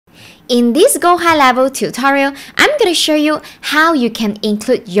In this Go High Level tutorial, I'm going to show you how you can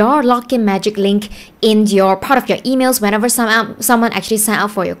include your login magic link in your part of your emails whenever someone actually sign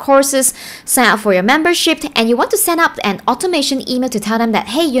up for your courses, sign up for your membership, and you want to send out an automation email to tell them that,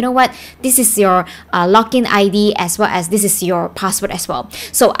 hey, you know what, this is your login ID as well as this is your password as well.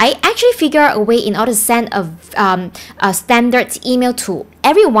 So I actually figure a way in order to send a standard email to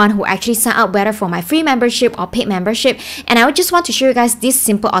everyone who actually sign up, whether for my free membership or paid membership, and I would just want to show you guys this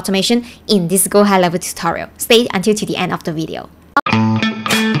simple automation in this Go High Level tutorial. Stay until to the end of the video.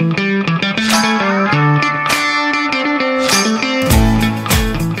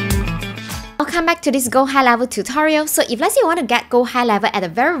 Welcome back to this Go High Level tutorial. So if let's say you want to get Go High Level at a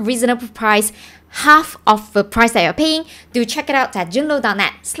very reasonable price, half of the price that you're paying, do check it out at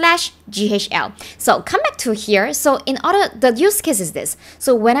junlo.net/GHL. So come back to here. So in order, the use case is this.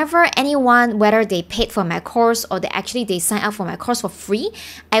 So whenever anyone, whether they paid for my course or they sign up for my course for free,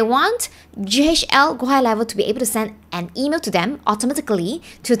 I want GHL Go High Level to be able to send an email to them automatically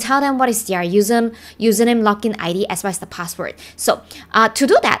to tell them what is their username, login ID, as well as the password. So to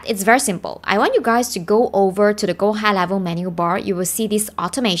do that, it's very simple. I want you guys to go over to the Go High Level menu bar. You will see this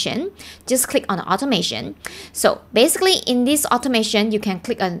automation. Just click on automation. So basically in this automation, you can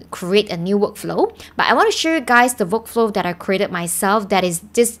click on create a new workflow. But I want to show you guys the workflow that I created myself. That is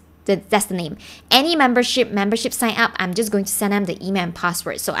this. That's the name. Any membership sign up, I'm just going to send them the email and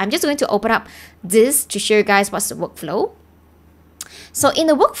password. So I'm just going to open up this to show you guys what's the workflow. So in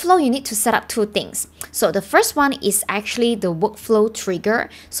the workflow, you need to set up two things. So the first one is actually the workflow trigger.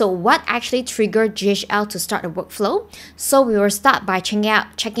 So what actually triggered GHL to start a workflow? So we will start by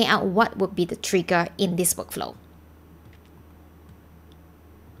checking out what would be the trigger in this workflow.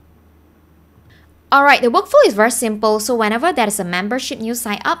 Alright, the workflow is very simple. So whenever there is a membership new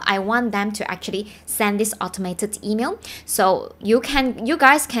sign up, I want them to actually send this automated email. So you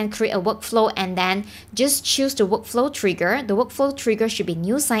guys can create a workflow and then just choose the workflow trigger. The workflow trigger should be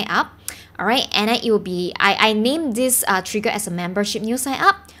new sign up. Alright, and then it will be, I named this trigger as a membership new sign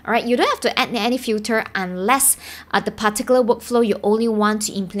up. Alright, you don't have to add any filter unless the particular workflow you only want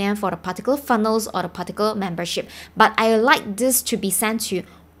to implement for the particular funnels or the particular membership. But I like this to be sent to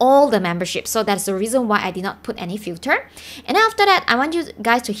all the memberships, so that's the reason why I did not put any filter. And after that, I want you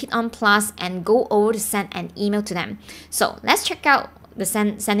guys to hit on plus and go over to send an email to them. So let's check out the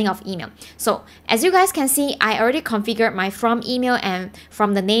sending of email. So as you guys can see, I already configured my from email and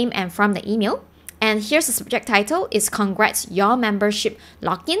from the name and from the email. And here's the subject title is congrats your membership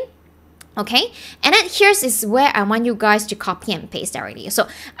login. Okay, and then here's is where I want you guys to copy and paste already. So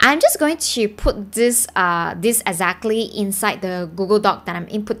I'm just going to put this exactly inside the Google Doc that I'm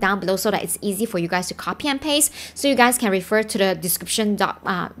input down below so that it's easy for you guys to copy and paste. So you guys can refer to the description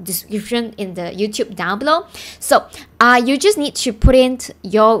in the YouTube down below. So you just need to put in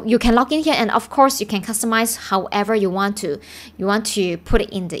you can log in here, and of course you can customize however you want to put it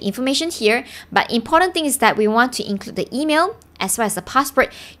in the information here. But important thing is that we want to include the email as well as the password.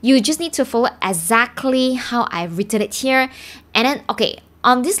 You just need to follow exactly how I've written it here. And then, okay,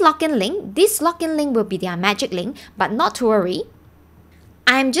 on this login link will be their magic link, but not to worry.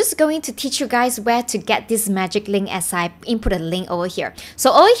 I'm just going to teach you guys where to get this magic link as I input a link over here.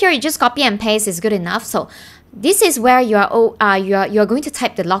 So over here, you just copy and paste is good enough. So this is where you are going to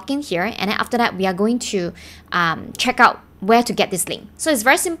type the login here, and then after that, we are going to check out where to get this link. So it's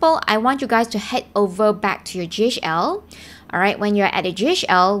very simple. I want you guys to head over back to your GHL. Alright, when you're at the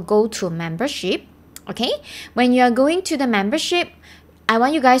GHL, go to membership. Okay, when you're going to the membership, I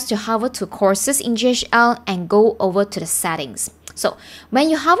want you guys to hover to courses in GHL and go over to the settings. So when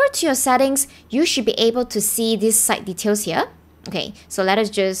you hover to your settings, you should be able to see these site details here. Okay, so let us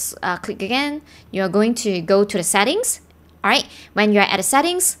just click again. You're going to go to the settings. Alright, when you're at the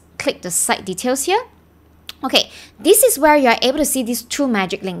settings, click the site details here. Okay, this is where you're able to see these two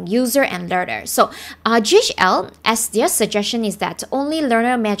magic links, user and learner. So GHL, as their suggestion is that only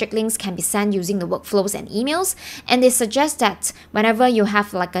learner magic links can be sent using the workflows and emails. And they suggest that whenever you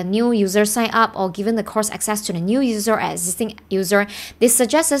have like a new user sign up or given the course access to the new user or existing user, they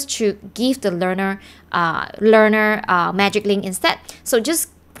suggest us to give the learner magic link instead. So just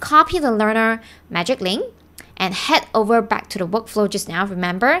copy the learner magic link and head over back to the workflow just now.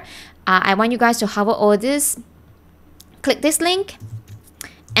 Remember, I want you guys to hover over this, click this link,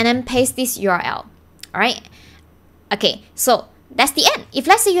 and then paste this URL. Alright? Okay, so that's the end. If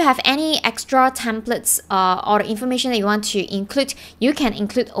let's say you have any extra templates or information that you want to include, you can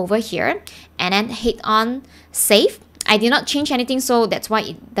include over here and then hit on save. I did not change anything, so that's why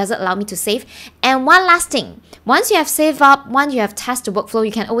it doesn't allow me to save. And one last thing, once you have saved up, once you have tested the workflow,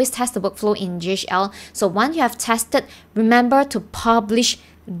 you can always test the workflow in GHL. So once you have tested, remember to publish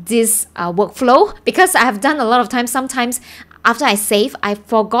this workflow, because I have done a lot of times. Sometimes after I save, I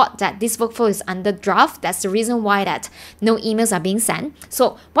forgot that this workflow is under draft. That's the reason why that no emails are being sent.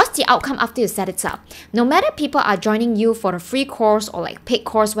 So what's the outcome after you set it up? No matter people are joining you for a free course or like paid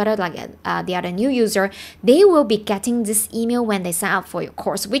course, whether like they are a new user, they will be getting this email when they sign up for your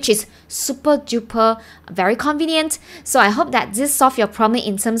course, which is super duper very convenient. So I hope that this solves your problem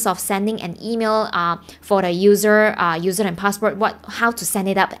in terms of sending an email for the user and password, how to send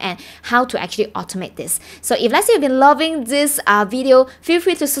it up and how to actually automate this. So if let's say you've been loving this video, feel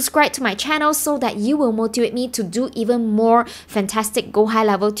free to subscribe to my channel so that you will motivate me to do even more fantastic Go High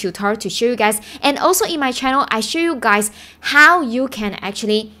Level tutorial to show you guys. And also in my channel, I show you guys how you can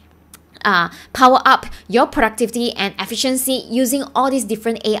actually power up your productivity and efficiency using all these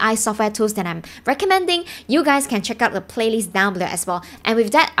different AI software tools that I'm recommending. You guys can check out the playlist down below as well. And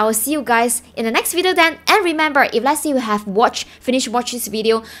with that, I will see you guys in the next video then. And remember, if let's say you have finished watching this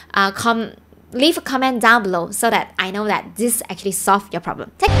video, leave a comment down below so that I know that this actually solved your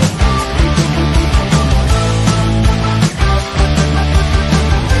problem.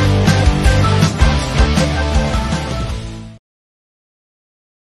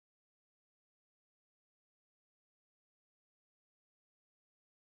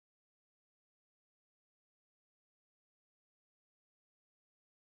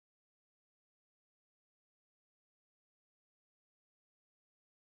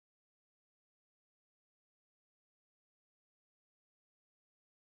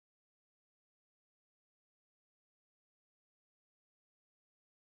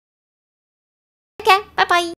 Okay, bye bye.